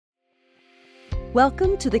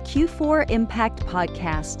Welcome to the Q4 Impact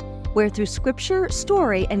Podcast, where through scripture,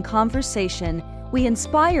 story, and conversation, we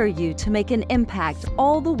inspire you to make an impact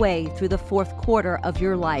all the way through the fourth quarter of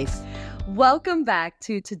your life. Welcome back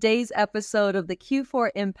to today's episode of the Q4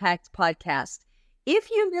 Impact Podcast.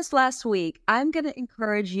 If you missed last week, I'm going to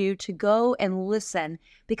encourage you to go and listen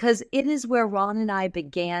because it is where Ron and I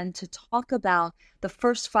began to talk about the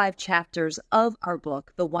first 5 chapters of our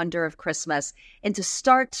book, The Wonder of Christmas, and to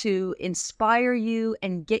start to inspire you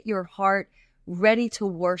and get your heart ready to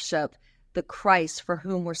worship the Christ for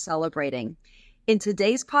whom we're celebrating. In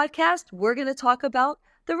today's podcast, we're going to talk about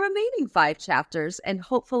the remaining 5 chapters and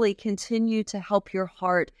hopefully continue to help your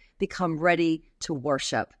heart become ready to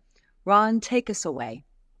worship. Ron, take us away.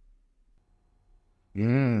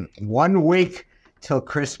 1 week till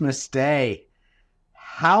Christmas Day.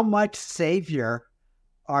 How much Savior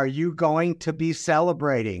are you going to be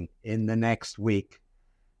celebrating in the next week?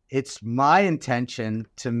 It's my intention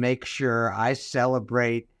to make sure I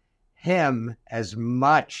celebrate him as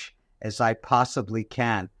much as I possibly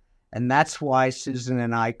can. And that's why Susan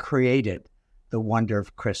and I created The Wonder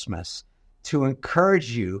of Christmas, to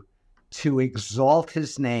encourage you to exalt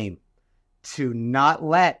his name, to not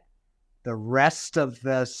let the rest of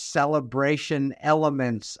the celebration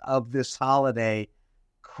elements of this holiday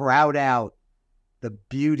crowd out the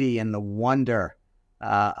beauty and the wonder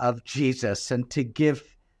of Jesus, and to give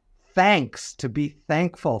thanks, to be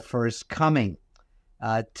thankful for his coming,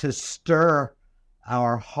 to stir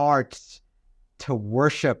our hearts to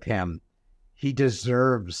worship him. He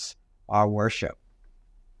deserves our worship.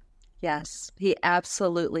 Yes, he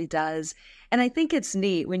absolutely does. And I think it's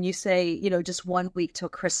neat when you say, just 1 week till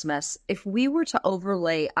Christmas. If we were to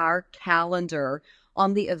overlay our calendar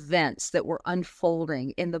on the events that were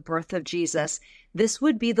unfolding in the birth of Jesus, this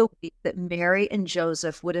would be the week that Mary and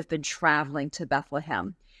Joseph would have been traveling to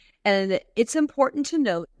Bethlehem. And it's important to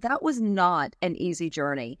note that was not an easy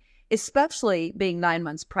journey, especially being 9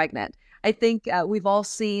 months pregnant. I think we've all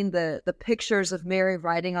seen the pictures of Mary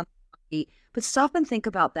riding on the donkey, but stop and think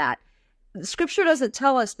about that. The scripture doesn't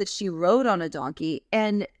tell us that she rode on a donkey,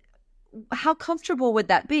 and how comfortable would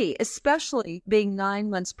that be, especially being 9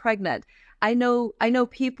 months pregnant? I know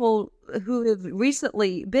people who have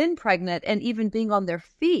recently been pregnant, and even being on their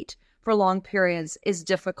feet for long periods is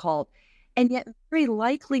difficult, and yet Mary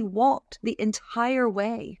likely walked the entire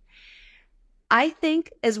way. I think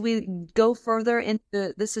as we go further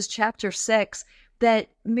into, this is chapter 6, that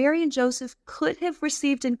Mary and Joseph could have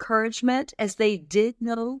received encouragement as they did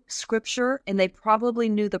know scripture, and they probably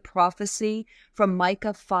knew the prophecy from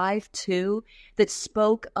Micah 5:2 that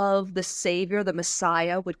spoke of the Savior, the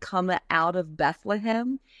Messiah, would come out of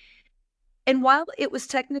Bethlehem. And while it was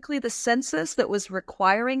technically the census that was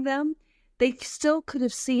requiring them, they still could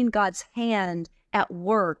have seen God's hand at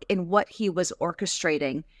work in what he was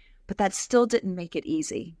orchestrating, but that still didn't make it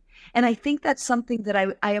easy. And I think that's something that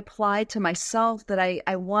I apply to myself, that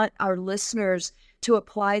I want our listeners to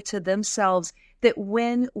apply to themselves, that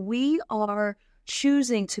when we are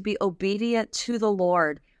choosing to be obedient to the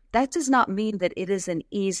Lord, that does not mean that it is an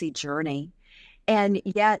easy journey. And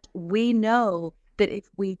yet we know that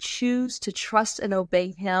if we choose to trust and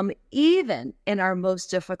obey him, even in our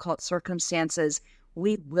most difficult circumstances,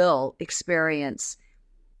 we will experience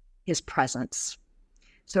his presence.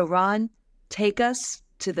 So Ron, take us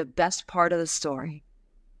to the best part of the story.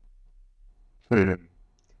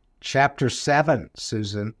 Chapter 7,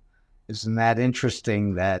 Susan. Isn't that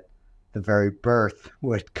interesting that the very birth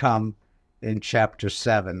would come in chapter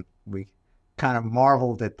 7? We kind of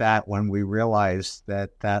marveled at that when we realized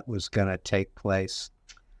that that was going to take place.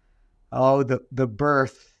 Oh, the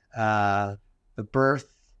birth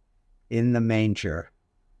in the manger.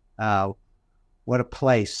 What a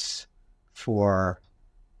place for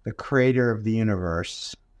the creator of the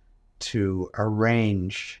universe to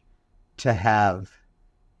arrange to have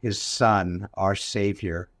his son, our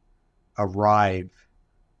Savior, arrive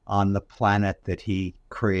on the planet that he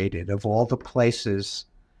created. Of all the places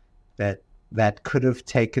that could have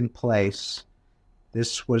taken place,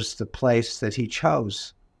 this was the place that he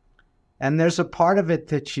chose. And there's a part of it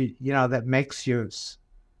that that makes you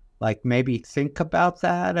like maybe think about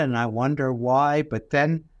that, and I wonder why, but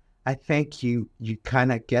then I think you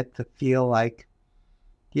kind of get to feel like,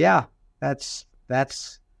 yeah, that's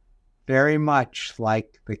very much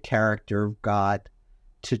like the character of God,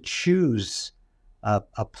 to choose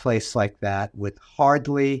a place like that with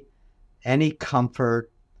hardly any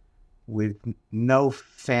comfort, with no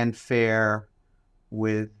fanfare,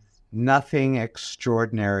 with nothing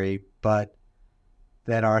extraordinary, but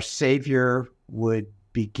that our Savior would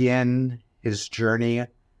begin his journey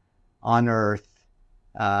on earth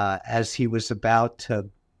as he was about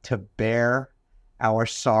to bear our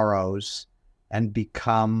sorrows and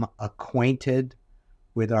become acquainted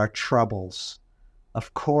with our troubles.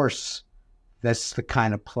 Of course, that's the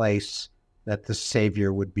kind of place that the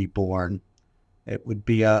Savior would be born. It would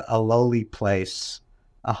be a lowly place,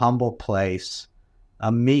 a humble place,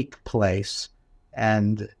 a meek place.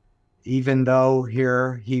 And even though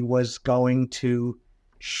here he was going to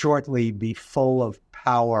shortly be full of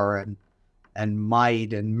power and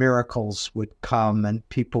might, and miracles would come and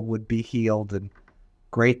people would be healed and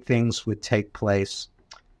great things would take place,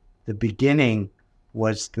 the beginning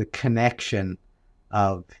was the connection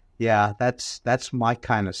of, yeah, that's my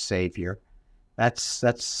kind of Savior.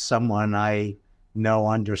 That's someone I know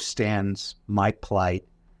understands my plight.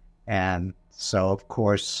 And so, of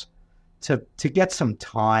course, to get some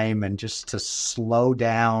time and just to slow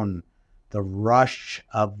down the rush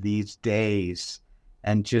of these days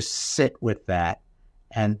and just sit with that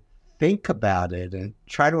and think about it and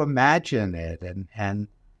try to imagine it. And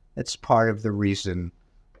it's part of the reason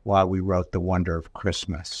why we wrote The Wonder of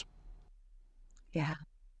Christmas. Yeah.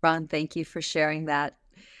 Ron, thank you for sharing that.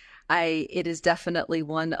 It is definitely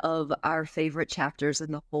one of our favorite chapters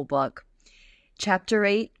in the whole book. Chapter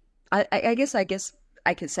 8, I guess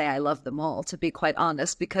I could say I love them all, to be quite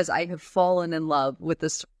honest, because I have fallen in love with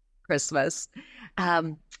this Christmas.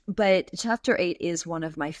 But chapter 8 is one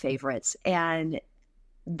of my favorites. And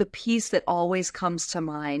the piece that always comes to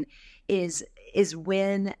mind is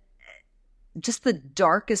when just the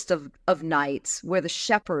darkest of nights, where the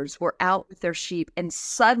shepherds were out with their sheep and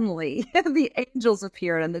suddenly the angels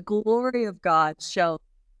appeared and the glory of God shone.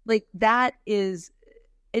 Like, that is,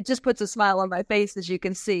 it just puts a smile on my face, as you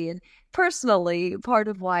can see. And personally, part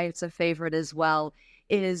of why it's a favorite as well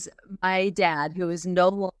is my dad, who is no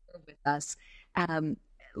longer with us,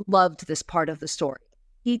 loved this part of the story.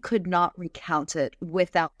 He could not recount it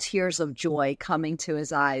without tears of joy coming to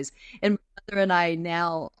his eyes. And my mother and I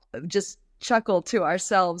now just chuckle to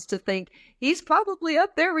ourselves to think he's probably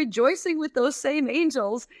up there rejoicing with those same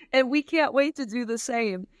angels, and we can't wait to do the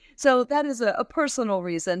same. So that is a personal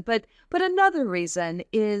reason. But another reason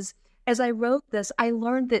is, as I wrote this, I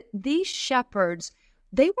learned that these shepherds,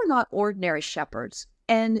 they were not ordinary shepherds,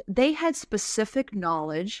 and they had specific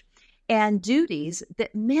knowledge and duties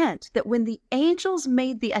that meant that when the angels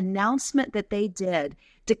made the announcement that they did,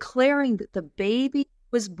 declaring that the baby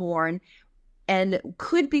was born and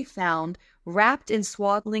could be found wrapped in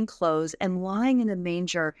swaddling clothes and lying in a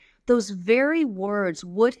manger, those very words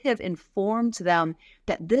would have informed them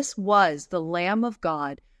that this was the Lamb of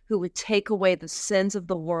God who would take away the sins of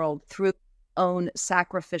the world through his own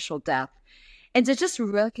sacrificial death. And to just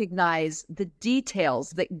recognize the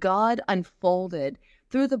details that God unfolded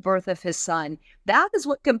through the birth of his son, that is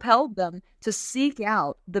what compelled them to seek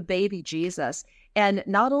out the baby Jesus. And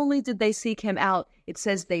not only did they seek him out, it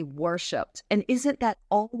says they worshiped. And isn't that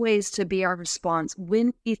always to be our response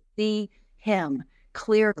when we see him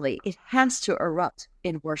clearly? It has to erupt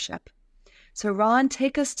in worship. So Ron,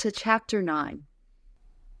 take us to chapter 9.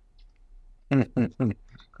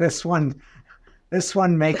 This one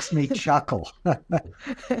makes me chuckle.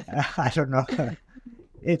 I don't know.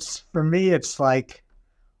 For me, it's like,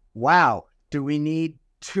 wow, do we need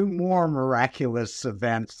 2 more miraculous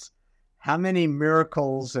events? How many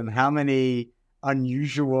miracles and how many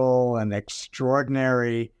unusual and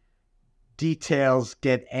extraordinary details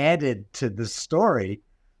get added to the story?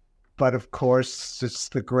 But of course, it's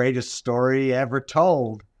the greatest story ever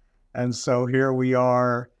told. And so here we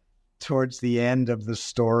are towards the end of the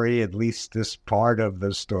story, at least this part of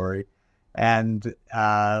the story. And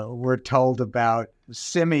we're told about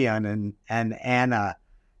Simeon and Anna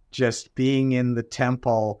just being in the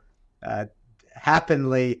temple,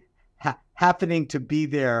 happening to be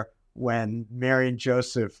there when Mary and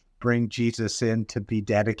Joseph bring Jesus in to be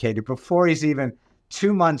dedicated before he's even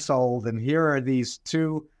 2 months old. And here are these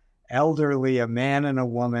 2 elderly, a man and a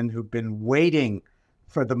woman, who've been waiting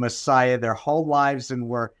for the Messiah their whole lives and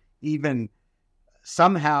were even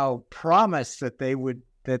somehow promised that they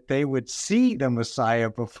would see the Messiah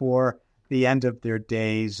before the end of their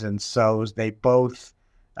days. And so they both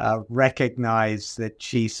recognize that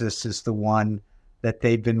Jesus is the one that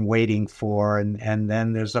they've been waiting for. And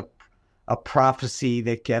then there's a prophecy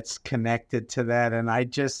that gets connected to that. And I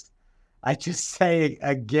just say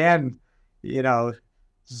again,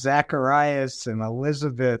 Zacharias and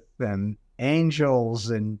Elizabeth and angels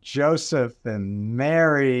and Joseph and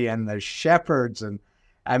Mary and the shepherds. And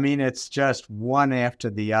I mean, it's just one after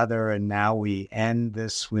the other. And now we end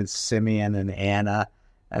this with Simeon and Anna.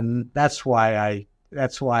 And that's why I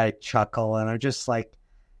chuckle. And I'm just like,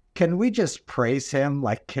 can we just praise him?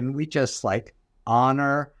 Like, can we just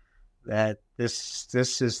honor that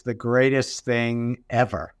this is the greatest thing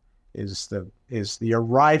ever, is the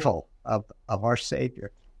arrival of our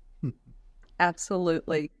Savior.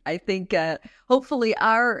 Absolutely. I think hopefully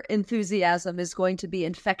our enthusiasm is going to be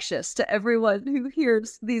infectious to everyone who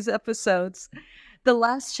hears these episodes. The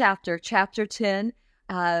last chapter, chapter 10,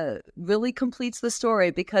 really completes the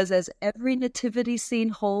story, because as every nativity scene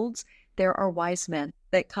holds, there are wise men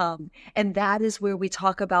that come. And that is where we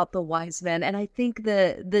talk about the wise men. And I think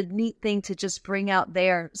the neat thing to just bring out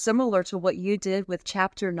there, similar to what you did with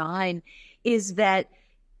chapter 9, is that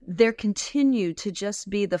there continued to just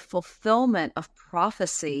be the fulfillment of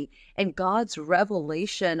prophecy and God's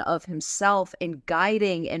revelation of himself and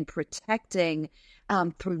guiding and protecting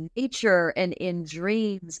through nature and in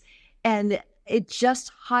dreams. And it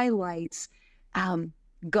just highlights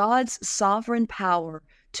God's sovereign power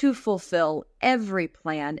to fulfill every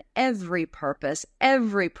plan, every purpose,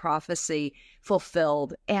 every prophecy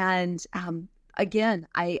fulfilled. And again,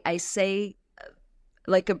 I say,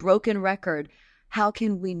 like a broken record, how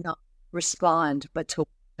can we not respond but to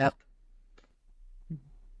worship?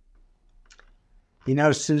 You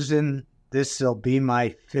know, Susan, this will be my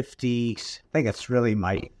 50, I think it's really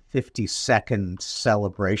my 52nd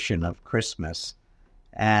celebration of Christmas.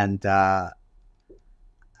 And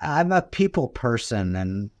I'm a people person,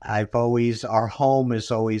 and our home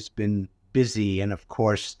has always been busy. And of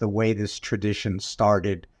course, the way this tradition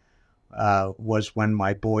started was when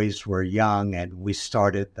my boys were young, and we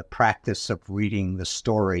started the practice of reading the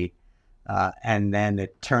story. And then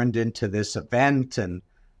it turned into this event, and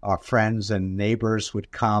our friends and neighbors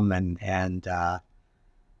would come. And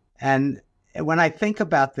when I think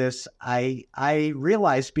about this, I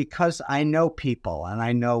realize, because I know people and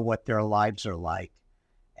I know what their lives are like.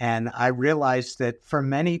 And I realize that for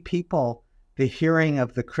many people, the hearing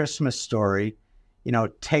of the Christmas story,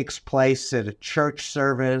 takes place at a church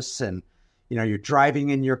service, and, you're driving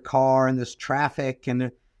in your car and there's traffic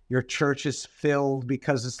and your church is filled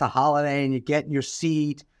because it's the holiday, and you get in your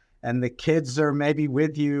seat and the kids are maybe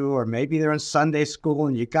with you, or maybe they're in Sunday school,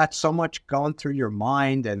 and you got so much going through your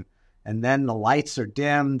mind, and then the lights are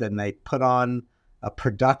dimmed and they put on a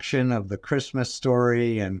production of the Christmas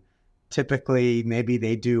story, and typically maybe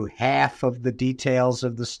they do half of the details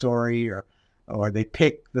of the story, or they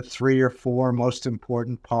pick the 3 or 4 most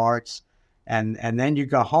important parts, and then you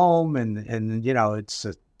go home and it's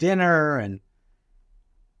a dinner. And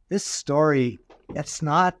this story, that's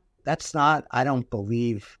not I don't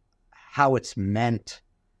believe how it's meant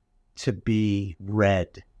to be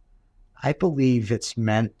read. I believe it's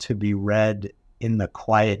meant to be read in the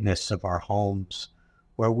quietness of our homes,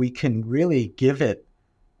 where we can really give it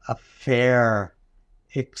a fair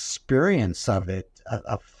experience of it,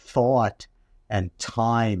 a thought and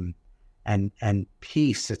time and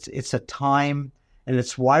peace. It's a time, and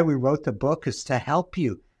it's why we wrote the book, is to help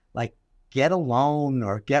you, like, get alone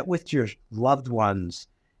or get with your loved ones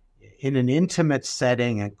in an intimate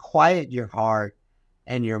setting and quiet your heart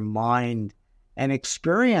and your mind and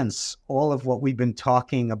experience all of what we've been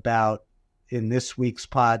talking about in this week's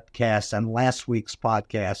podcast and last week's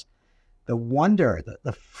podcast. The wonder,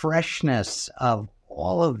 the freshness of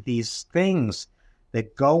all of these things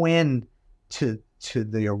that go in to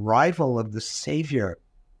the arrival of the Savior.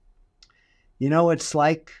 It's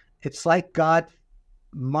like God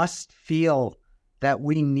must feel that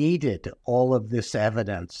we needed all of this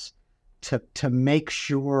evidence to make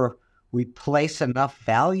sure we place enough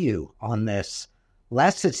value on this,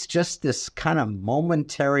 lest it's just this kind of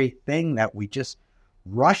momentary thing that we just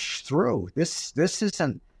rush through. This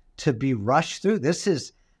isn't to be rushed through. This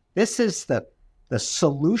is the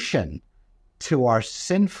solution to our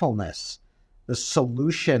sinfulness, the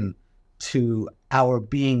solution to our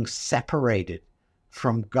being separated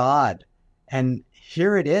from God. And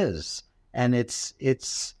here it is. And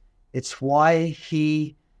it's why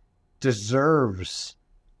he deserves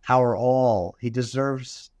our all. He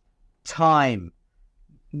deserves time,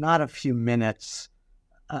 not a few minutes,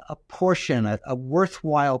 a portion, a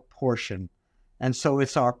worthwhile portion. And so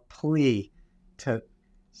it's our plea to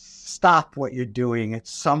stop what you're doing at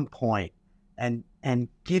some point and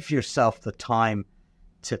give yourself the time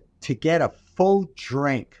to get a full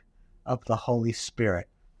drink of the Holy Spirit.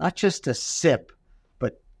 Not just a sip,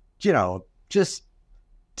 but, just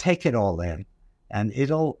take it all in. And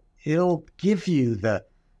it'll give you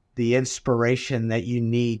the inspiration that you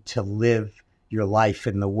need to live your life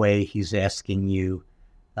in the way he's asking you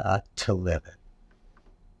to live it.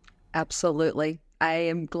 Absolutely. I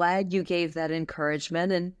am glad you gave that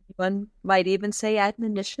encouragement, and one might even say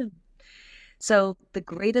admonition. So the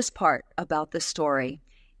greatest part about the story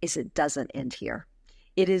is it doesn't end here.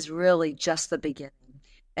 it is really just the beginning.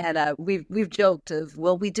 And we've joked of,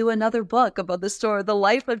 will we do another book about the story, the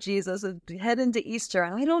life of Jesus, and head into Easter?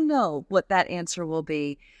 And I don't know what that answer will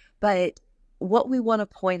be, but what we want to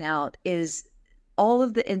point out is all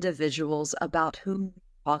of the individuals about whom we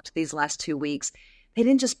talked these last 2 weeks, they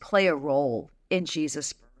didn't just play a role in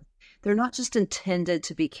Jesus' birth. They're not just intended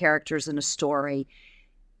to be characters in a story.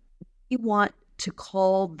 We want to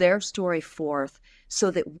call their story forth so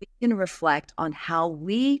that we can reflect on how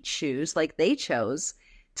we choose, like they chose,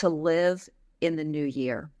 to live in the new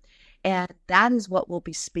year. And that is what we'll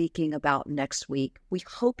be speaking about next week. We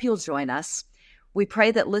hope you'll join us. We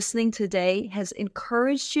pray that listening today has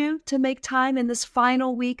encouraged you to make time in this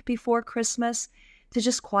final week before Christmas to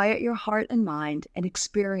just quiet your heart and mind and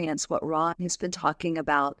experience what Ron has been talking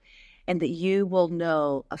about, and that you will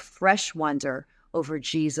know a fresh wonder over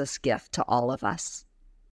Jesus' gift to all of us.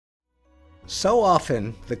 So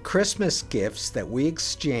often, the Christmas gifts that we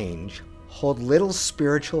exchange hold little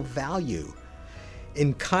spiritual value.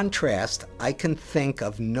 In contrast, I can think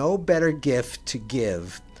of no better gift to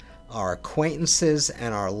give our acquaintances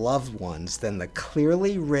and our loved ones than the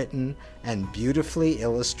clearly written and beautifully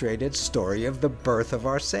illustrated story of the birth of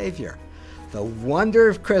our Savior. The wonder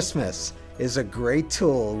of Christmas is a great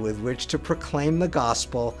tool with which to proclaim the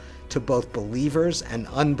gospel to both believers and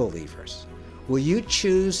unbelievers. Will you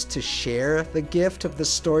choose to share the gift of the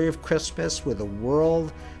story of Christmas with a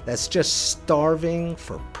world that's just starving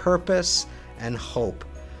for purpose and hope?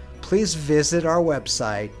 Please visit our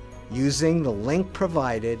website using the link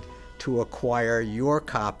provided to acquire your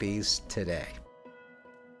copies today.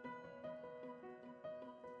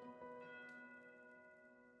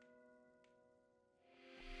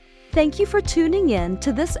 Thank you for tuning in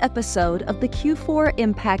to this episode of the Q4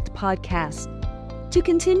 Impact Podcast. To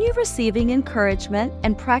continue receiving encouragement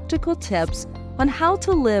and practical tips on how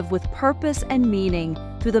to live with purpose and meaning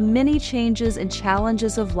through the many changes and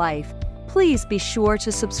challenges of life, please be sure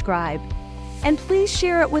to subscribe. And please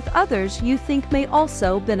share it with others you think may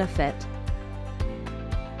also benefit.